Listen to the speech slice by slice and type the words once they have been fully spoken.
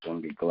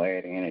and be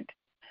glad in it.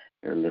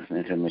 You're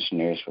listening to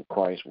Missionaries for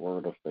Christ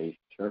Word of Faith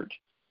Church.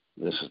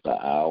 This is the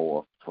hour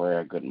of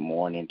prayer. Good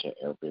morning to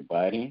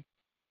everybody.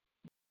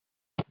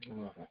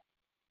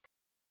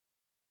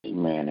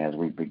 Amen. As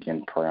we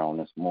begin prayer on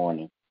this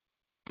morning,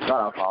 God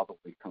our Father,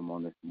 we come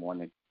on this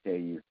morning to tell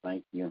you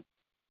thank you.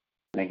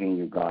 Thanking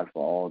you, God,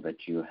 for all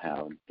that you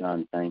have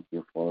done. Thank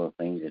you for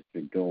the things that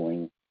you're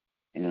doing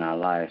in our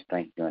lives.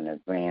 Thank you in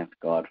advance,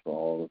 God, for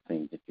all the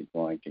things that you're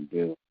going to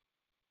do.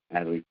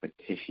 As we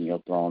petition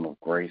your throne of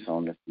grace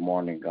on this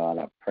morning, God,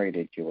 I pray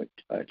that you would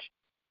touch.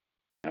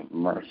 Have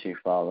mercy,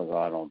 Father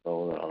God, on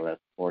those that are less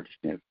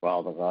fortunate.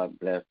 Father God,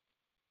 bless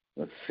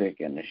the sick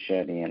and the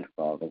shed-in,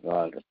 Father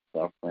God, the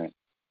suffering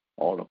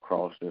all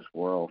across this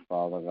world,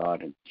 Father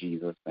God, in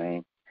Jesus'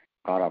 name.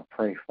 God, I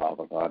pray,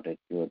 Father God, that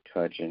you would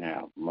touch and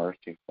have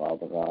mercy,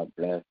 Father God.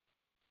 Bless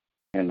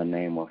in the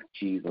name of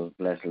Jesus.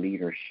 Bless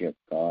leadership,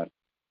 God,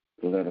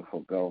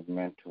 political,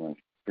 governmental, and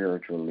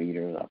spiritual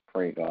leaders. I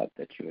pray, God,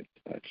 that you would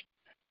touch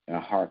their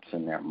hearts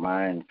and their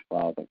minds,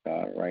 Father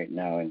God, right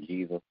now in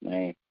Jesus'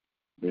 name.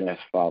 Bless,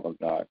 Father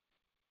God,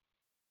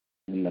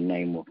 in the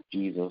name of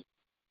Jesus,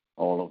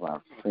 all of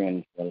our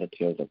friends,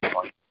 relatives, and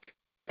partners.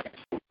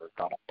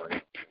 God, I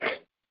pray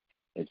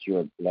that you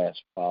would bless,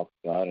 Father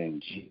God,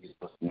 in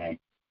Jesus' name.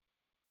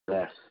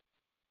 Bless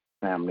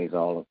families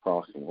all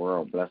across the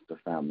world. Bless the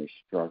family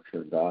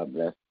structure, God.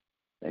 Bless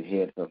the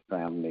heads of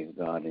families,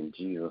 God, in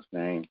Jesus'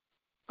 name.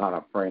 God,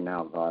 I pray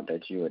now, God,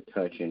 that you would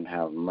touch and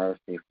have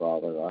mercy,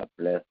 Father God.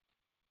 Bless,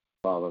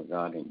 Father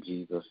God, in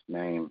Jesus'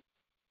 name.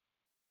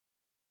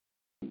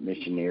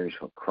 Missionaries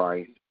for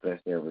Christ. Bless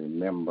every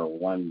member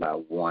one by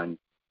one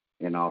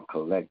and all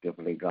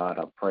collectively, God.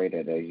 I pray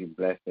that as you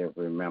bless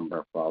every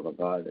member, Father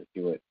God, that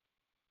you would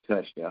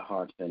touch their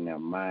hearts and their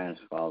minds,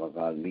 Father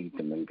God. Lead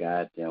them and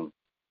guide them,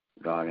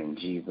 God, in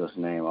Jesus'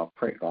 name. I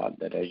pray, God,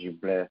 that as you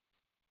bless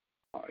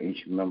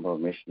each member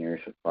of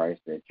Missionaries for Christ,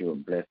 that you will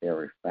bless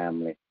every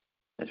family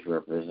that's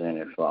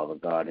represented, Father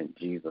God, in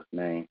Jesus'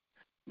 name.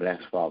 Bless,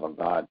 Father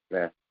God,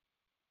 bless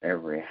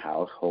every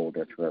household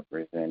that's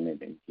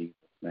represented in Jesus'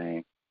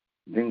 name.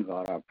 Then,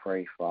 God, I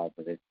pray, Father,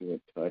 that you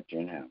would touch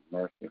and have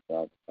mercy,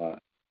 Father God.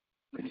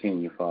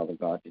 Continue, Father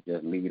God, to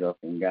just lead us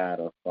and guide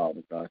us,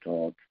 Father God, to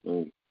all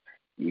truth.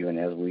 Even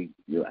as we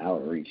do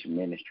outreach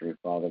ministry,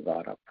 Father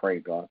God, I pray,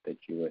 God, that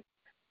you would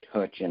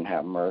touch and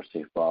have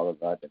mercy, Father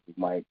God, that we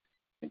might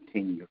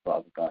continue,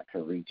 Father God,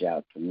 to reach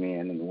out to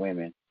men and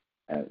women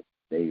as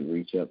they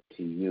reach up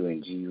to you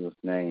in Jesus'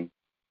 name.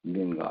 And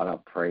then, God, I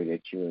pray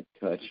that you would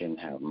touch and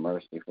have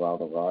mercy,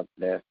 Father God.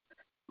 Bless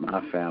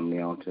my family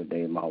on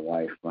today, my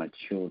wife, my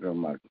children,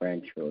 my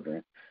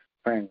grandchildren.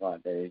 Praying,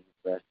 God, that as you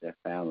bless their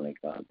family,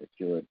 God, that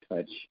you would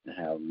touch and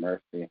have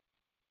mercy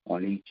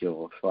on each of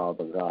us,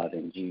 Father God,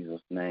 in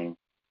Jesus' name.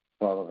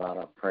 Father God,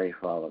 I pray,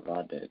 Father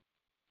God, that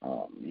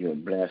you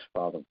would bless,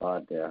 Father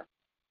God, their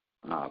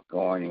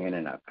going in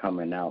and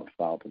coming out,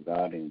 Father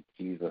God, in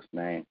Jesus'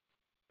 name.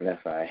 Bless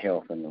our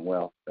health and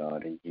wealth,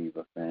 God, in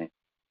Jesus' name.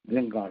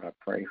 Then, God, I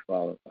pray,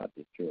 Father God,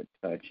 that you would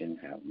touch and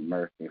have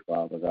mercy,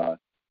 Father God.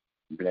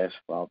 Bless,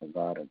 Father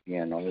God,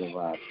 again, all of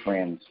our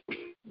friends,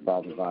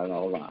 Father God,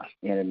 all our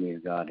enemies,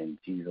 God, in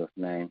Jesus'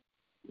 name.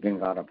 Then,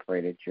 God, I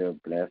pray that you'll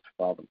bless,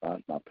 Father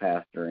God, my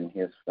pastor and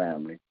his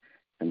family.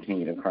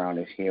 Continue to crown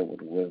his head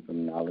with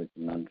wisdom, knowledge,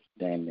 and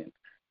understanding,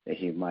 that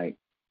he might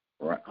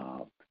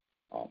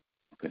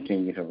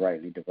continue to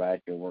rightly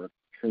divide your word of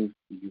truth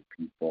to you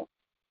people.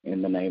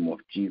 In the name of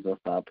Jesus,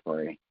 I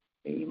pray.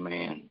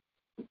 Amen.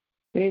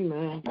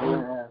 Amen.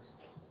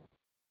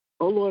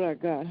 Oh, Lord our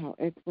God, how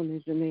excellent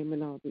is your name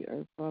in all the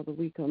earth. Father,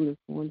 we come this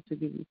morning to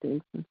give you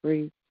thanks and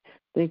praise.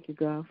 Thank you,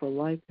 God, for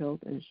life, health,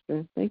 and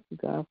strength. Thank you,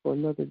 God, for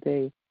another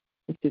day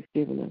that you've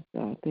given us,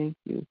 God. Thank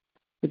you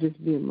for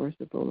just being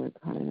merciful and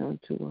kind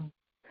unto us.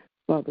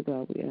 Father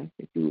God, we ask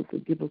that you would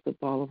forgive us of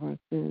all of our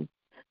sins.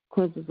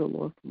 Cleanse us, O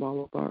Lord, from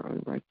all of our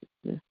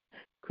unrighteousness.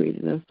 Create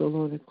in us, O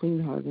Lord, a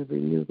clean heart and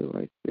renew the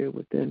right spirit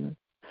within us.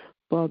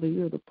 Father,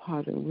 you're the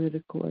potter and we're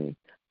the clay.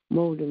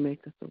 Mold and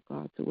make us, O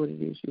God, to what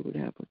it is you would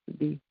have us to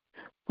be.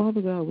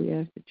 Father God, we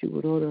ask that you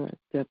would order our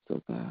steps,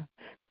 O God,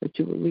 that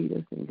you would lead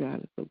us and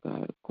guide us, O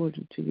God,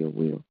 according to your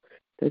will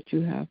that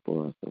you have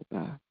for us, O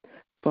God.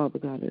 Father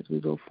God, as we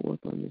go forth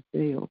on this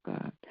day, O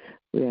God,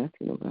 we ask,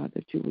 O God,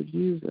 that you would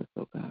use us,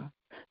 O God.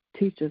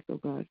 Teach us, O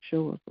God,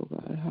 show us, O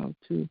God, how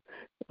to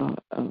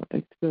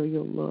expel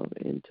your love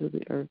into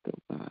the earth,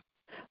 O God.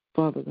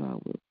 Father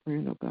God, we're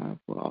praying, O God,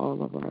 for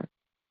all of our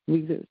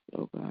leaders,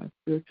 O God,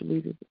 spiritual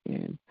leaders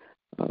and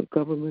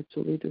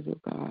governmental leaders, O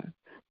God.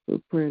 We're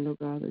praying, O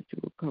God, that you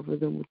will cover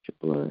them with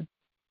your blood,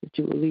 that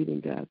you will lead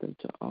and guide them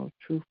to all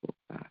truth, O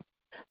God.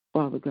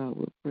 Father God,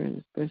 we're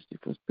praying especially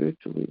for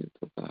spiritual leaders,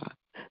 O God,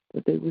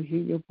 that they will hear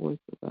your voice,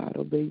 O God,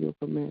 obey your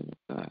command,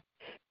 O God,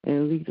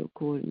 and lead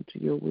according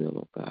to your will,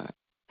 O God.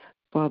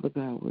 Father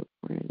God, we're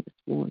praying this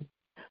morning,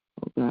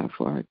 O God,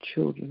 for our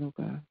children, O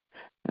God,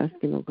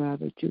 asking, O God,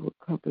 that you will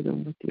cover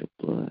them with your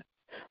blood.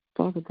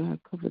 Father God,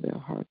 cover their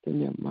hearts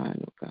and their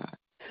mind, O God.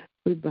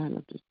 We bind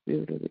up the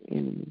spirit of the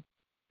enemy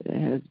that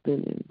has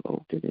been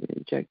invoked and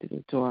injected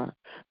into our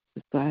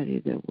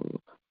society that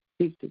will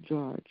seek to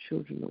draw our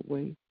children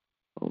away,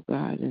 oh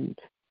God, and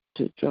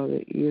to draw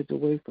their ears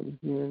away from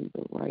hearing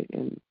the right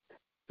and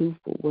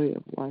truthful way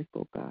of life,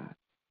 oh God.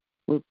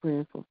 We're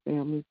praying for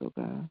families, oh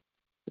God,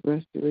 the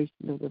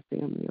restoration of the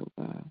family, oh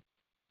God,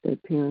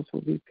 that parents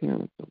will be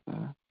parents, oh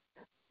God.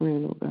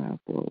 Praying, oh God,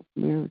 for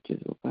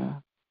marriages, oh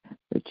God,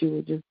 that you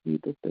will just be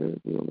the third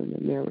wheel in the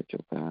marriage,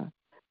 oh God.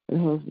 And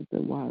husbands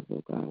and wives,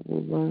 oh God,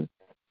 will learn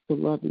to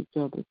love each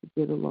other, to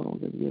get along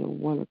and get on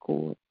one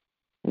accord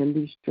and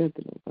be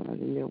strengthened, oh God,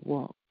 in their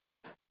walk.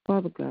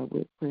 Father God,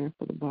 we're praying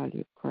for the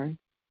body of Christ,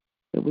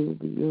 that we will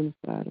be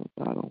unified,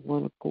 oh God, on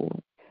one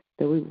accord,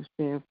 that we will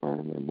stand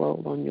firm and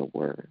roll on your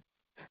word.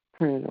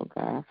 Praying, oh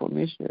God, for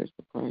missionaries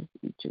to Christ,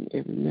 each and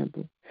every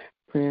member.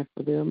 Praying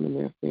for them and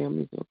their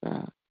families, oh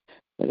God,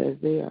 that as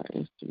they are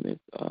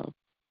instruments of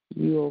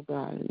you, oh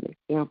God, and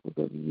examples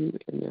of you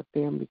and their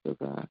families, oh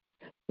God,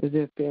 as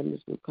their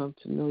families will come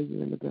to know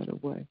you in a better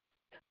way.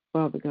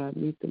 Father God,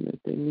 meet them at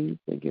their needs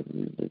and give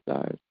them the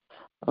desires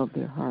of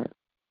their heart.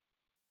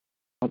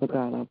 Father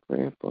God, I'm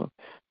praying for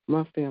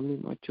my family,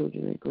 my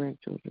children and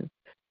grandchildren.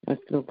 I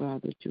ask, oh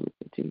God, that you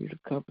will continue to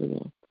cover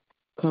them.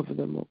 Cover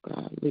them, oh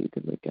God. Lead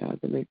them and guide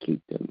them and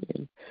keep them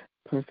in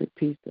perfect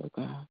peace, oh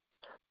God.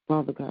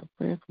 Father God,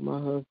 praying for my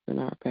husband,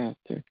 our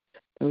pastor,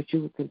 that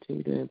you will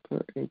continue to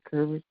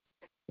encourage,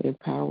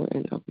 empower,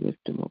 and uplift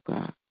him, oh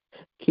God.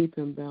 Keep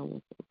him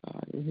balanced, oh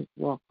God, in his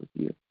walk with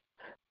you.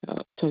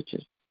 Touch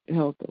his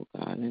health, oh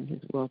God, and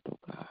his wealth, oh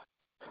God.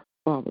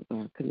 Father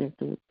God,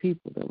 connect him with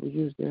people that will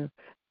use their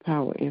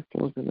power,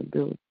 influence, and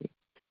ability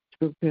to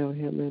propel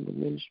him in the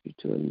ministry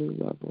to a new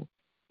level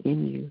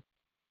in you.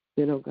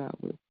 Then, oh God,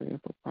 we're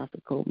praying for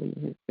Prophet Coleman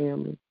and his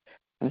family,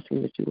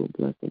 asking that you will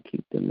bless and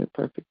keep them in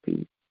perfect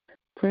peace.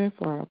 Praying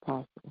for our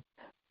apostle,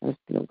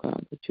 asking, oh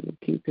God, that you will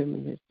keep him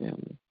and his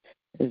family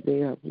as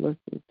they are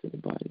blessings to the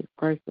body of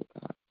Christ, oh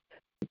God,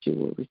 that you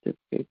will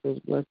reciprocate those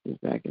blessings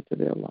back into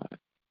their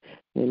lives.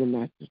 In the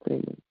master's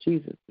name of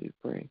Jesus, we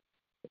pray.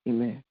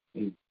 Amen.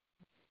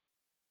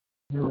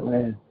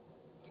 Amen.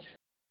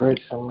 Grace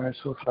and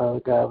merciful Father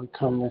God, we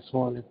come this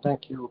morning.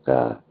 Thank you, O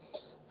God,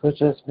 for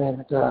just being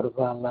the God of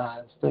our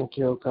lives. Thank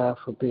you, O God,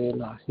 for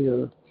being our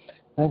healer.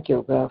 Thank you,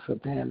 O God, for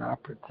being our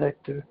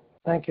protector.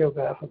 Thank you, O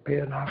God, for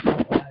being our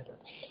provider.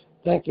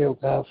 Thank you, O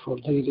God, for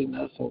leading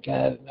us and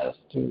guiding us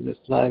through this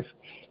life,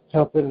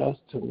 helping us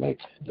to make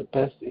the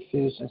best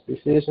decisions,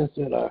 decisions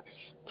that are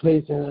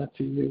pleasing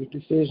unto you,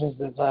 decisions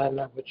that line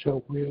up with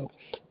your will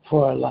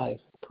for our life.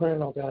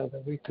 Praying, O God,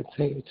 that we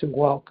continue to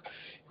walk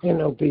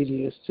in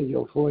obedience to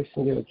your voice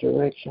and your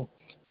direction.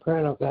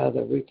 Praying, oh God,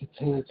 that we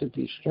continue to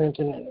be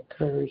strengthened and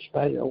encouraged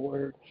by your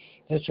word,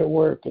 that your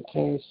word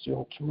continues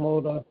to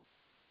mold our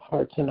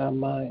hearts and our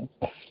minds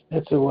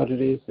into what it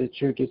is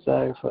that you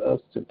desire for us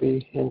to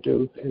be and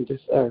do in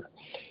this earth.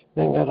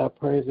 Then, God, I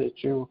pray that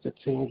you will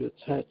continue to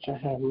touch and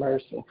have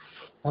mercy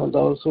on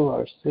those who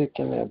are sick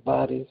in their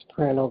bodies.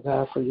 Praying, oh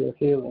God, for your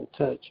healing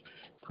touch.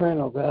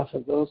 Praying, oh God, for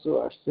those who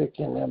are sick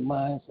in their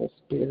minds and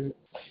spirit.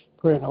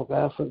 Praying, oh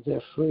God, for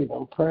their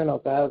freedom. Praying,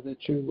 oh God,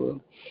 that you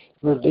will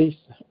release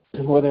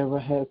whatever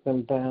has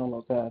them bound,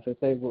 oh God, that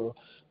they will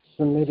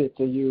submit it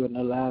to you and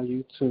allow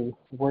you to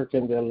work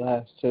in their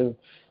lives, to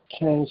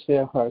change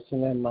their hearts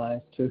and their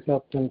minds, to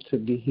help them to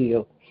be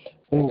healed.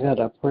 Then,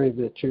 God, I pray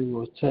that you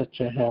will touch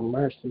and have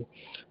mercy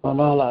on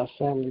all our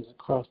families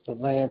across the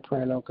land.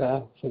 Praying, oh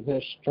God, for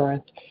their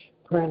strength.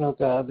 Praying, oh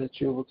God,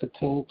 that you will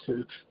continue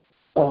to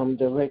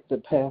direct the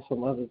path of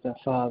mothers and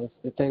fathers,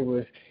 that they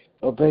will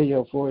obey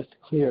your voice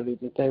clearly,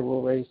 that they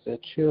will raise their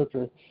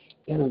children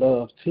in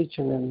love,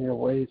 teaching them your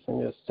ways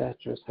and your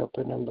statutes,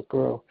 helping them to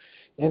grow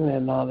in their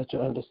knowledge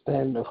and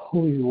understanding of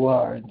who you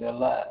are in their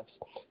lives.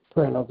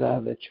 Praying, oh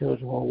God, that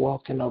children will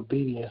walk in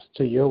obedience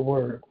to your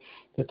word,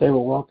 that they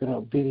will walk in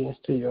obedience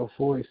to your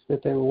voice,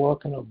 that they will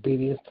walk in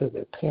obedience to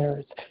their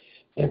parents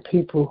and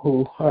people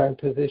who are in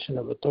position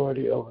of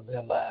authority over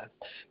their lives,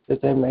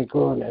 that they may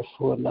grow in their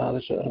full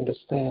knowledge and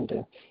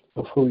understanding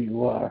of who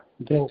you are.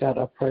 Then, God,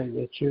 I pray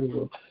that you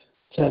will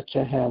touch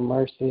and have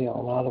mercy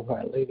on all of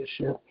our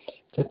leadership.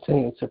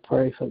 Continue to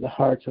pray for the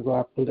hearts of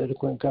our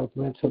political and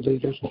governmental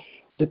leaders,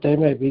 that they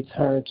may be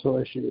turned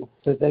towards you,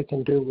 that they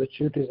can do what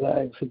you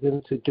desire for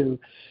them to do,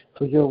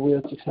 for your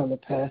will to come to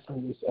pass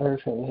on this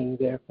earth and in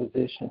their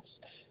positions.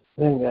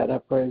 Then, God, I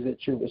pray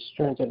that you will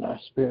strengthen our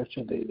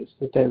spiritual leaders,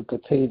 that they will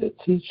continue to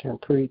teach and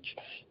preach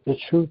the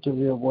truth of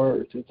your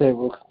word, that they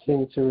will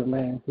continue to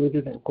remain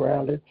rooted and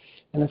grounded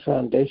in the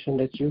foundation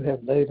that you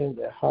have laid in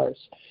their hearts,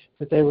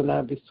 that they will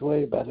not be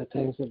swayed by the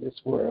things of this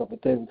world,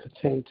 but they will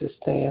continue to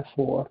stand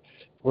for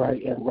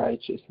right and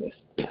righteousness.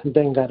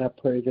 Then, God, I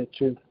pray that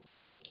you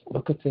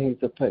will continue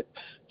to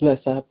bless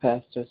our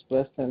pastors,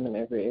 bless them in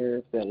every area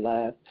of their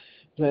lives,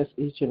 bless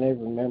each and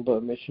every member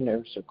of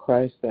Missionaries of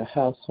Christ, their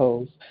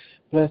households,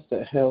 bless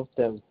their health,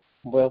 their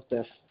wealth,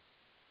 their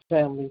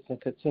families, and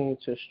continue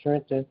to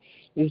strengthen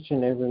each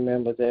and every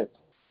member, that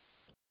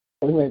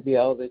we may be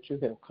all that you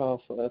have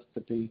called for us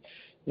to be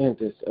in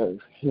this earth.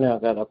 Now,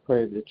 God, I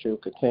pray that you'll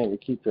continue to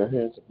keep your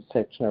hands of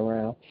protection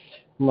around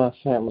my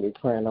family,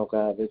 praying, oh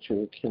God, that you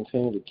will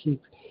continue to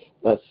keep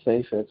us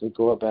safe as we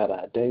go about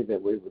our day,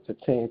 that we will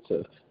continue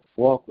to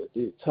walk with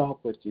you,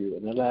 talk with you,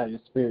 and allow your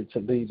Spirit to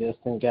lead us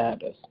and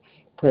guide us.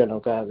 Pray, oh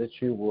God,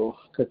 that you will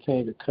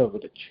continue to cover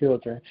the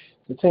children,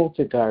 continue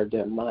to guard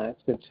their minds,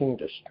 continue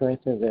to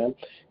strengthen them,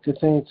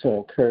 continue to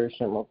encourage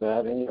them, oh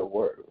God, in your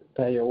word,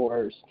 by your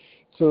words,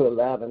 to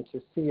allow them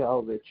to see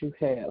all that you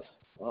have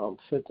for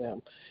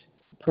them.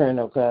 Praying,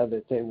 oh God,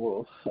 that they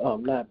will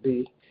not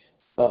be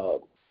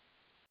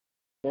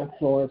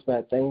influenced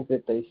by things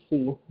that they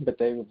see, but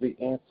they will be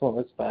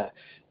influenced by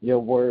your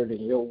word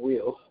and your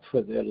will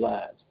for their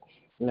lives.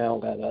 Now,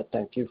 God, I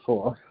thank you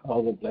for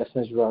all the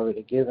blessings you've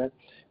already given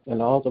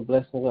and all the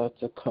blessings are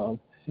to come.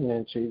 And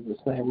in Jesus'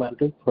 name I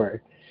do pray.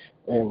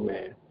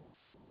 Amen.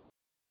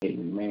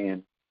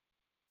 Amen.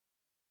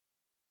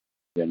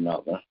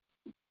 Another.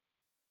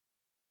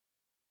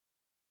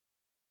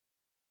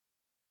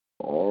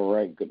 All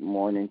right. Good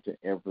morning to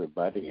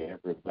everybody.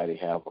 Everybody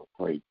have a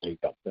great day.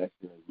 God bless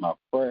you is my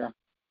prayer.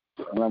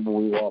 Remember,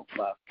 we walk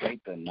by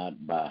faith and not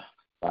by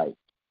sight.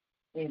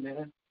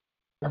 Amen.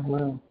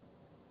 Amen.